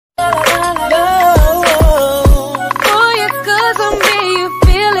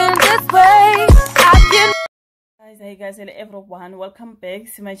guys, hello everyone, welcome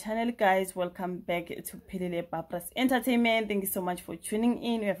back to my channel guys. Welcome back to Pelele Papa's Entertainment. Thank you so much for tuning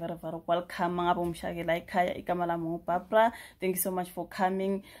in. You're very welcome. Thank you so much for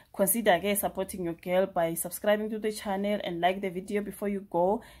coming. Consider guys supporting your girl by subscribing to the channel and like the video before you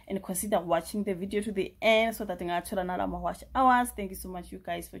go, and consider watching the video to the end so that watch hours. Thank you so much you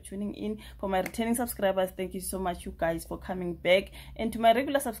guys for tuning in. For my returning subscribers, thank you so much you guys for coming back, and to my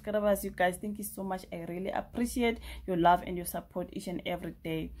regular subscribers, you guys, thank you so much. I really appreciate your love and your support each and every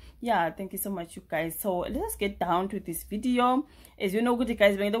day. Yeah, thank you so much you guys. So let's get down to this video. As you know, good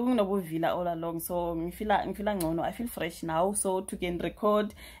guys, we're going villa all along, so I feel fresh now, so to can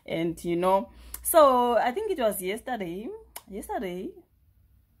record. And you know, so I think it was yesterday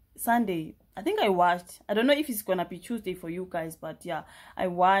Sunday, I think I watched, I don't know if it's gonna be Tuesday for you guys, but yeah, I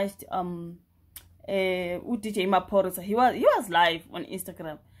watched DJ Maphorisa. He was live on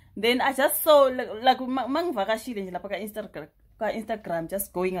Instagram. Then I just saw like Instagram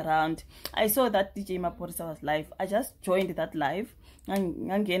just going around. I saw that DJ Maphorisa was live. I just joined that live. But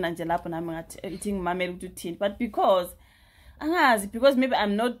because maybe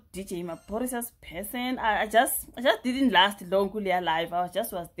I'm not DJ Maphorisa's person, I just didn't last long live. I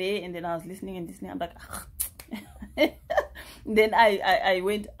was there, and then I was listening. I'm like, then I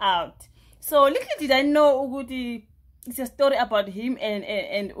went out. So little did I know it's a story about him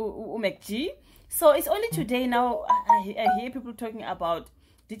and MacG. So it's only today now I hear people talking about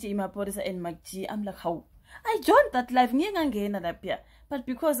DJ Maphorisa and MacG. I'm like, how? I joined that live, but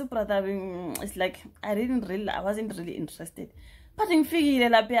because of brother, it's like I wasn't really interested. But in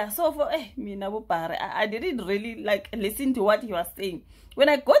so for I didn't really like listen to what he was saying. When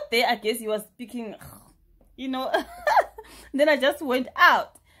I got there, I guess he was speaking, you know. Then I just went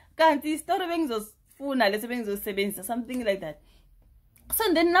out. Something like that.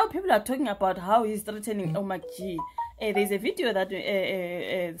 So then now people are talking about how he's threatening MacG. There's a video that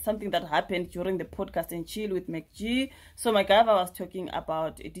something that happened during the podcast and chill with MacG. So my guy was talking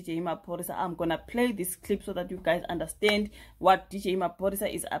about DJ Maphorisa. I'm gonna play this clip so that you guys understand what DJ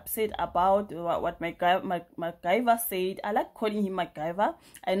Maphorisa is upset about, what my MacGyver said. I like calling him MacGyver.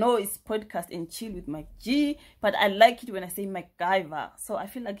 I know it's podcast and chill with MacG, but I like it when I say MacGyver. So I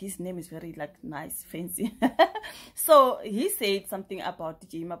feel like his name is very like nice, fancy. So he said something about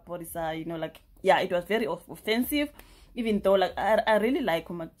DJ Maphorisa, you know, like, yeah, it was very offensive, even though like I really like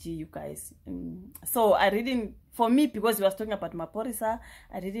MacG, you guys. So I didn't, for me, because he was talking about Maphorisa,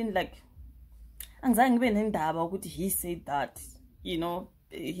 I didn't like, he said that, you know.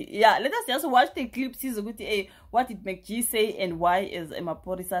 Yeah, let us just watch the clip, see what did MacG say and why is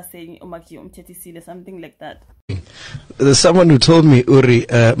Maphorisa saying MacG something like that. There's someone who told me, Uri,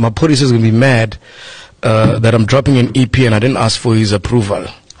 Maphorisa is going to be mad that I'm dropping an EP and I didn't ask for his approval.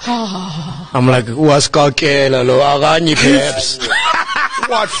 I'm like, what's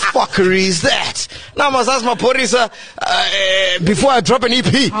what fuckery is that? Now I must ask Maphorisa before I drop an EP.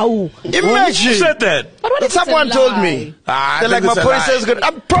 Imagine. Who said that? Someone told me. They're like, Maphorisa is good.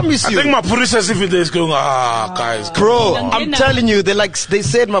 I promise you. I think Maphorisa is even there is going, guys. Bro, I'm telling you, they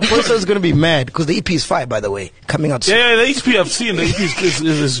said Maphorisa is going to be mad because the EP is fire, by the way, coming out soon. Yeah, the EP I've seen, the EP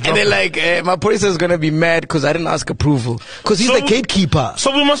is and they're like, Maphorisa is going to be mad because I didn't ask approval. Because he's the gatekeeper.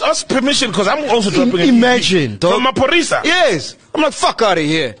 So we must ask permission because I'm also dropping an EP. Imagine. From Maphorisa. Yes. I'm like, fuck out of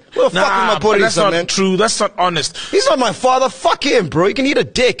here. Where the fuck is Maphorisa, that's not man? True. That's not honest. He's not my father. Fuck him, bro. He can eat a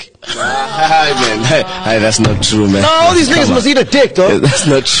dick. Hi, man. Hi, that's not true, man. No, all these niggas must eat a dick, though. That's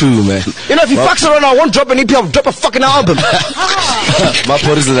not true, man. You know, if he fucks around, I won't drop an EP. I'll drop a fucking album.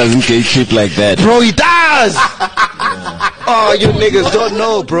 Maphorisa doesn't gatekeep like that. Bro, he does. Oh, you niggas don't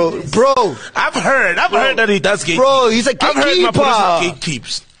know, bro. Bro. I've heard that he does gatekeep. Bro, he's a gatekeeper. I've heard Maphorisa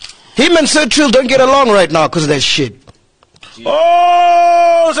gatekeeps. Him and Sir Trill don't get along right now because of that shit.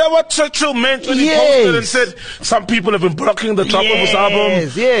 Oh, is that what Sir Trill meant when he posted and said some people have been blocking the drop of his album?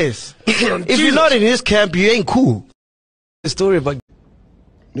 Yes. If you're not in his camp, you ain't cool. The story about.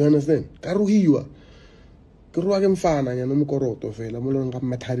 You understand? Karuhiwa. Karuwa ke mfana nya no mokoroto fela mo leng ga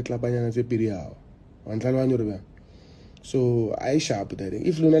mathari tlabanyana tse pedi yao. Wa ntlalwana re ba. So I sharp that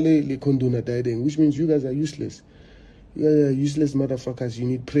if lona le condona that, which means you guys are useless. You guys are useless motherfuckers. You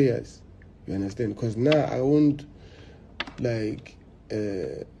need prayers. You understand? Because now I won't like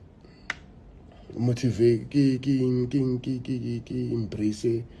motivate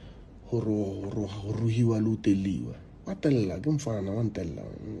embrace horo hiwa lo teliwa wa tella ke mfana wa ntella.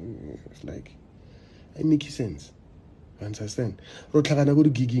 It's like it makes sense. You understand? Ro tlhagana go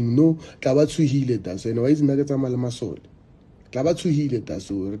gigging no tla ba tsuhile da so ene wa izina ke tsamala masole tla ba tsuhile da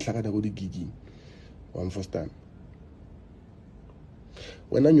so re tlhagana go gigging wa understand.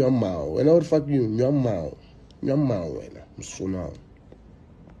 When I knew mao, when I would fuck you, knew mao. nyama wena msuna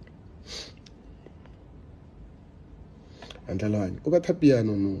andlalane o batla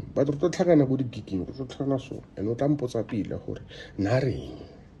piano no ba tlo tlhakana bo digiking go tlhakana so ene o tla mpotsa pila gore na reng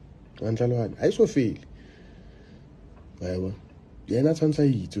andlalane a iso fele yena tshwantsa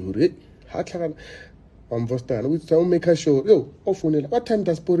itse gore ha tlhakana Postana, we tell make a show. Yo, off what time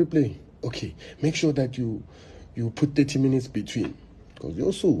does Pori play? Okay, make sure that you put 30 minutes between. Because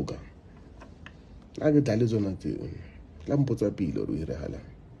you're so good. I get that is on that. Lampota Pilo, we rehala.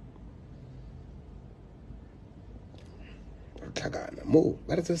 Tlhakana mo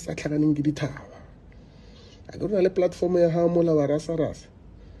ba re tsa tlhakaneng ke dithaba a go na le platform ya ha mola wa rasa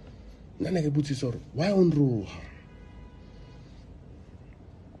nna ke butsi sore why on roha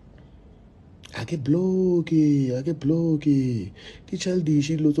a ke block di childish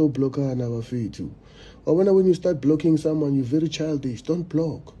lo tso blockana ba fethu or when you start blocking someone you're very childish. Don't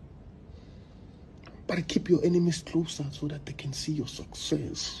block, but keep your enemies closer so that they can see your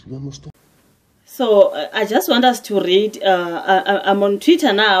success. You understand? So I just want us to read. I'm on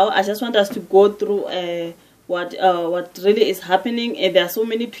Twitter now. I just want us to go through what really is happening. And there are so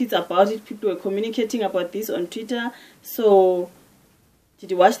many tweets about it. People were communicating about this on Twitter. So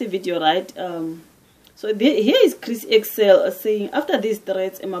did you watch the video, right? Here is Chris Excel saying, after these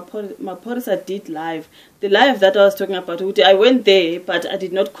threats, Maphorisa did live. The live that I was talking about, I went there, but I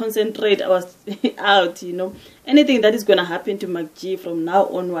did not concentrate. I was out, you know. Anything that is going to happen to MacG from now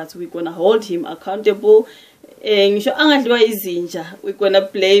onwards, we're going to hold him accountable. We're going to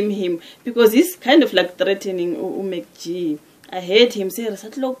blame him because he's kind of like threatening MacG. I heard him say,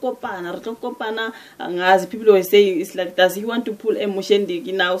 people were saying, it's like, does he want to pull a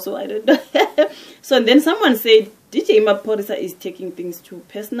Mushendigi now? So I don't know. So then someone said, DJ Maphorisa is taking things too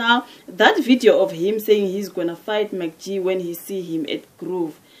personal. That video of him saying he's going to fight MacG when he see him at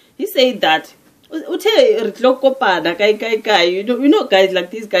Groove. He said that, you know guys like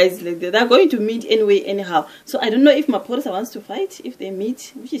these guys, like they're going to meet anyway, anyhow. So I don't know if Maphorisa wants to fight, if they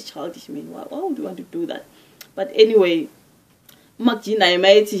meet, which is childish, man. Why would you want to do that? But anyway, MacG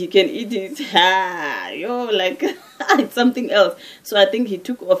Naimati, he can eat it. Like it's something else. So I think he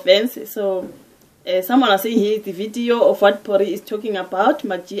took offense. So someone was saying here's the video of what Pori is talking about.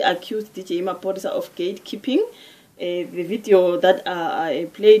 MacG accused DJ Maphorisa of gatekeeping. The video that I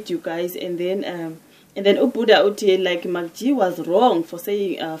played you guys, and then Ubuda Uti, like MacG was wrong for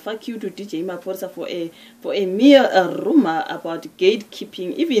saying fuck you to DJ Maphorisa for a mere rumor about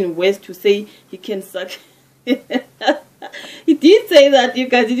gatekeeping. Even worse, to say he can suck. He did say that, you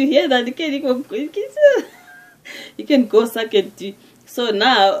guys. Did you hear that? You can go suck it. So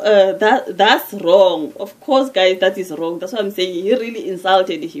now that's wrong. Of course, guys, that is wrong. That's what I'm saying. He really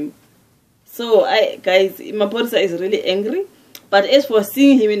insulted him. So guys, Maphorisa is really angry. But as for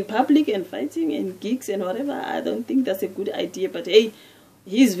seeing him in public and fighting and gigs and whatever, I don't think that's a good idea. But hey,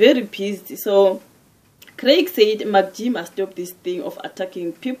 he's very pissed. So Craig said MacG must stop this thing of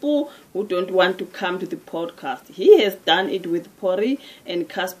attacking people who don't want to come to the podcast. He has done it with Pori and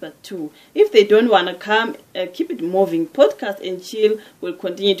Casper too. If they don't want to come, keep it moving. Podcast and Chill will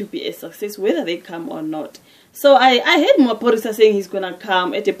continue to be a success whether they come or not. So I heard Maphorisa saying he's going to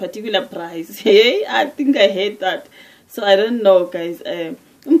come at a particular price. Hey, I think I heard that. So I don't know, guys.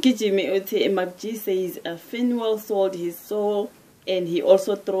 MacG says Fenwell sold his soul. And he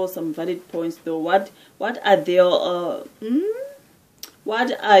also throws some valid points though. What are their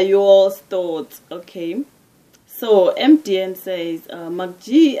what are your thoughts? Okay. So MDN says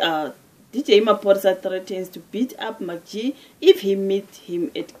MacG DJ Maphorisa threatens to beat up MacG if he meets him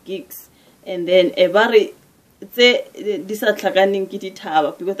at gigs. And then Ebari say disatlhakaning ke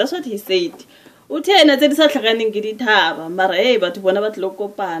dithaba, because that's what he said. Uthena tse disatlhakaning ke dithaba, mara hey batho bona ba tlo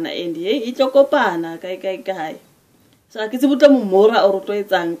kopana, and hey e tlo kopana kai. So I can see what more or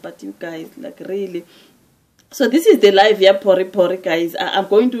but you guys, like really. So this is the live here, Pori guys. I'm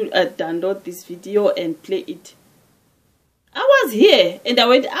going to download this video and play it. I was here and I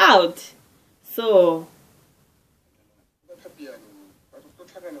went out. So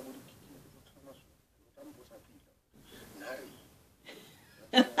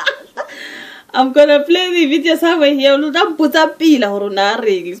I'm gonna play the video somewhere here.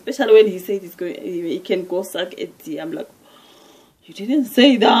 Especially when he said he can go suck at tea. I'm like, you didn't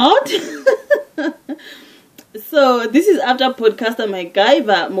say that. So this is after podcaster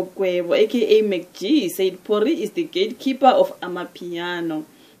MacGyver Mokwebo, aka MacG, said Pori is the gatekeeper of Amapiano.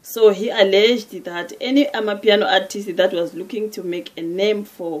 So he alleged that any Amapiano artist that was looking to make a name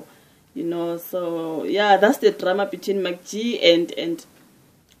for, you know. So yeah, that's the drama between MacG and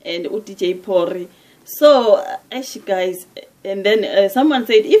DJ Pori. So, actually, guys, and then someone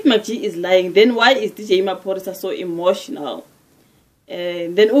said, if MacG is lying, then why is DJ Maphorisa so emotional?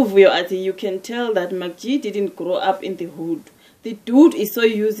 Then Uvuyo, you can tell that MacG didn't grow up in the hood. The dude is so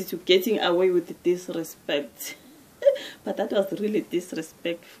used to getting away with disrespect. But that was really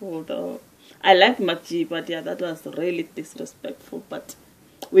disrespectful, though. I like MacG, but yeah, that was really disrespectful. But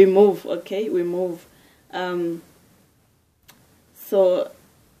we move, okay? We move. So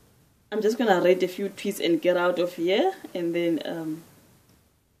I'm just gonna read a few tweets and get out of here, and then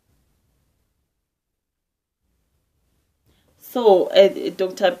so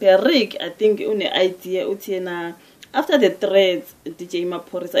Dr. Perrick, I think une idea utiena after the threats DJ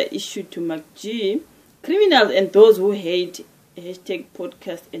Maphorisa issued to MacG, criminals and those who hate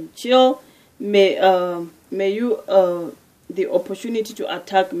 #podcast and chill may you the opportunity to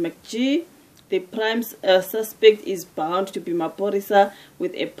attack MacG. The prime suspect is bound to be Maphorisa.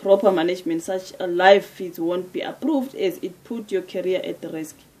 With a proper management, such a live feeds won't be approved, as it put your career at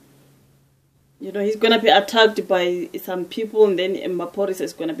risk. You know, he's going to be attacked by some people, and then Maphorisa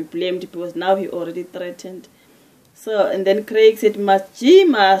is going to be blamed because now he already threatened. So, and then Craig said, MacG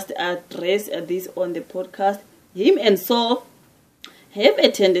must address this on the podcast. Him and Saul have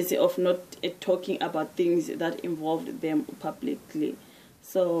a tendency of not talking about things that involved them publicly.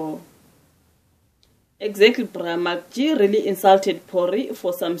 So, exactly, MacG really insulted Pori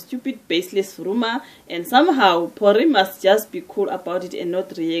for some stupid, baseless rumor, and somehow Pori must just be cool about it and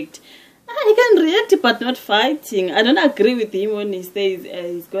not react. He can react but not fighting. I don't agree with him when he says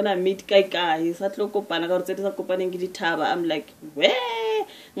he's gonna meet Kai. I'm like, where?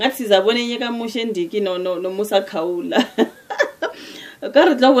 No Musa Kaula.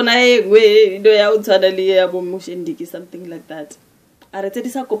 Something like that.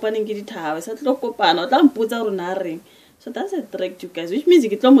 So that's a trick, you guys, which means you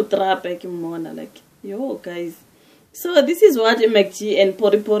get like, yo guys. So this is what MacG and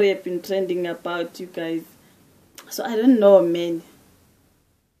Pori have been trending about, you guys. So I don't know, man.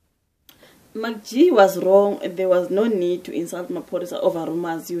 MacG was wrong. There was no need to insult Maphorisa over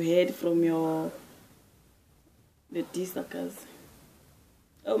rumors you heard from the D-suckers.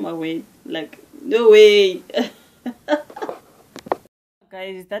 Oh my way, like no way.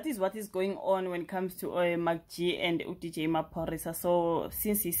 Guys, that is what is going on when it comes to MacG and DJ Maphorisa. So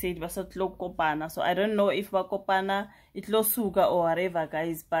since he said vasotlo kopana, so I don't know if vakopana itlo suga or whatever,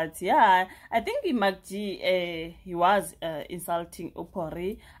 guys. But yeah, I think MacG he was insulting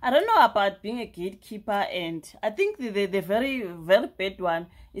Pori. I don't know about being a gatekeeper, and I think the very bad one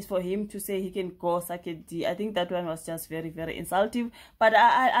is for him to say he can go suck a D. I think that one was just very insulting. But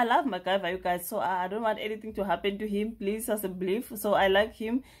I love MacGyver, you guys, so I don't want anything to happen to him, please, as a belief. So I like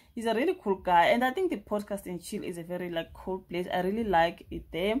him. He's a really cool guy, and I think the podcast and chill is a very cool place. I really like it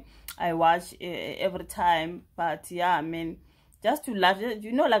there. I watch every time. But yeah, I mean, just to laugh,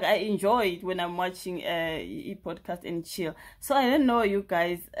 you know, like I enjoy it when I'm watching podcast and chill. So I don't know, you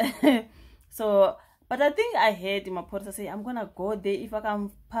guys. So but I think I heard Maphorisa say, I'm gonna go there if I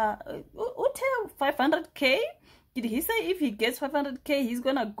can pay 500k. Did he say if he gets 500k he's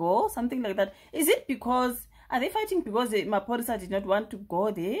gonna go, something like that? Is it because, are they fighting because Maphorisa did not want to go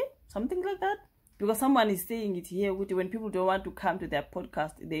there, something like that? Because someone is saying it here, when people don't want to come to their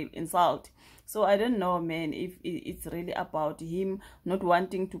podcast, they insult. So I don't know, man, if it's really about him not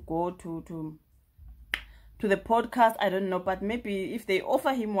wanting to go to the podcast. I don't know, but maybe if they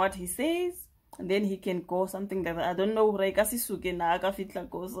offer him what he says, and then he can go, something like that. I don't know. It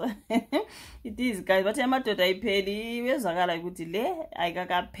is, guys. But yamadoda ipheli wezakala ukuthi le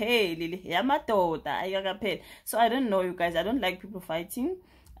ayikakapheli yamadoda ayikakapheli. So I don't know, you guys. I don't like people fighting.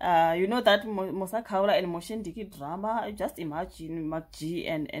 You know that Musa Kaula and Moshendiki drama. Just imagine MacG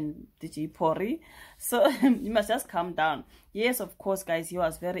and DJ Pori. So you must just calm down. Yes, of course, guys. He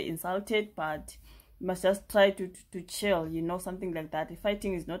was very insulted, but you must just try to chill. You know, something like that.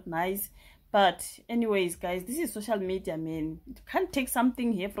 Fighting is not nice. But anyways, guys, this is social media, man. You can't take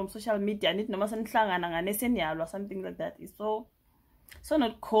something here from social media. I need or something like that. It's so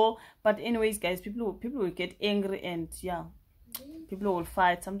not cool. But anyways, guys, people will get angry, and yeah, people will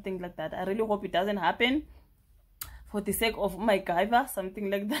fight, something like that. I really hope it doesn't happen, for the sake of MacGyver, something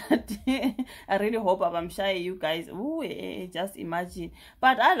like that. I really hope I'm shy, you guys. Ooh, just imagine.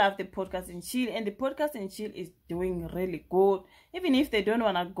 But I love the podcast and chill, and the podcast and chill is doing really good. Even if they don't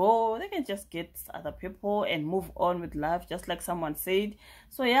want to go, they can just get other people and move on with life, just like someone said.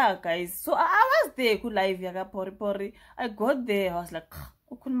 So yeah, guys. So I was there, good live, yaga pori. I got there, I was like,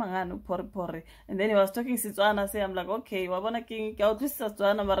 and then he was talking Setswana. I'm like, okay, wabona king,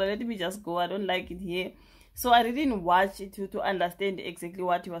 let me just go. I don't like it here. So I didn't watch it to understand exactly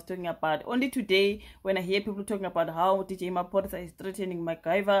what he was talking about. Only today, when I hear people talking about how DJ Maphorisa is threatening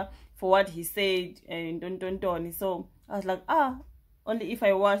MacGyver for what he said and don't. So I was like, only if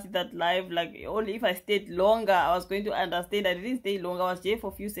I watched that live, like only if I stayed longer, I was going to understand. I didn't stay longer. I was there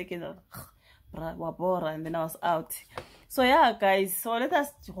for a few seconds. And then I was out. So yeah, guys. So let us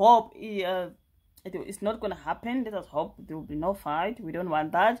hope it's not gonna happen. Let us hope there will be no fight. We don't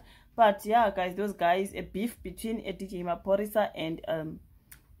want that. But yeah, guys, those guys, a beef between DJ Maphorisa and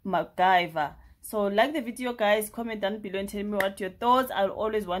MacGyver. So like the video, guys, comment down below and tell me what your thoughts. I'll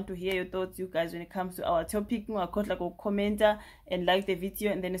always want to hear your thoughts, you guys, when it comes to our topic. Commenter and like the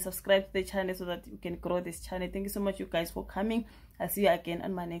video, and then subscribe to the channel so that we can grow this channel. Thank you so much, you guys, for coming. I'll see you again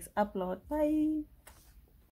on my next upload. Bye.